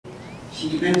诗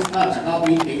篇119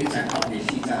篇第1节到第4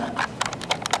节。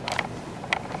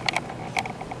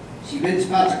诗篇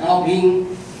119篇，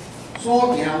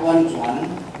所行完全，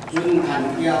遵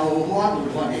行耶和华律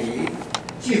法的，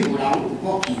这户人有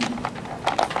福气。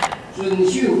遵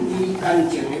守伊干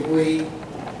净的话，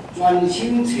专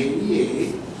心找伊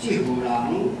的，这户人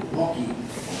有福气。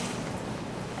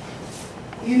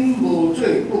因无做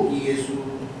不义的事，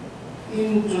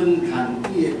因遵行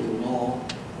伊的道路。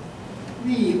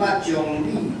你捌将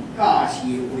你教示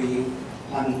的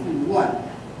话吩咐阮，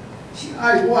是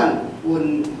爱阮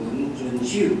温遵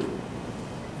守。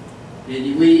第二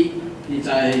位，是在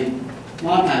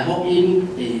马太福音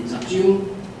第10章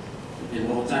第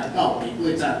5节到第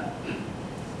8节。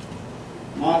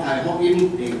马太福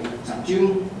音第10章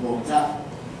5节。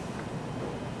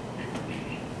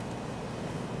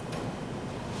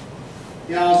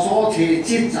耶稣找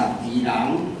72人，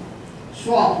煞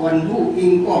吩咐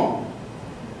因讲。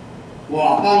外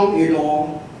邦的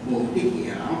路无得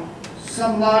行，撒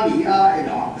玛利亚人的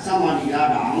城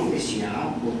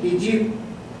无得入。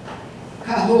较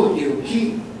好就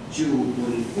去就近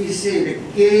以色列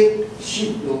家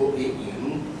失落的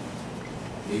营。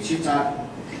第7节，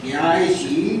行的时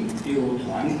就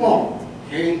传讲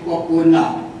天国近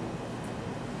啦，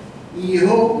医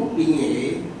好有病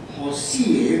的，互死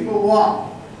的搁活，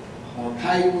互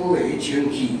太过的清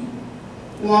气，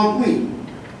赶鬼。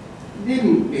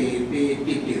恁白白得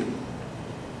着，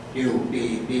就白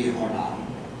白互人；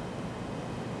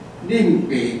恁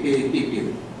白白得着，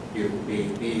就白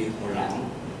白互人。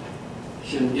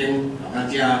圣经到到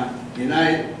遮，今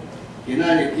仔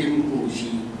的经句是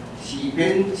诗篇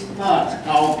119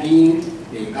篇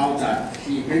第9节，诗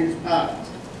篇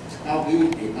119篇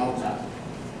第9节。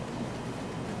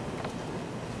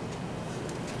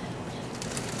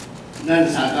咱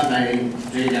三个来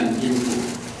做念经句。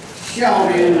少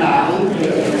年人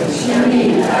生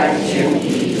命在前提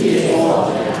耶稣，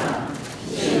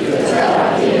是叫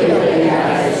这人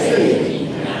来睡你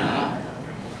啊。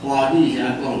华丽侠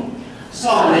讲，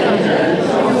少年人用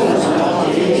什么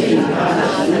洁净他的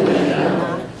行为？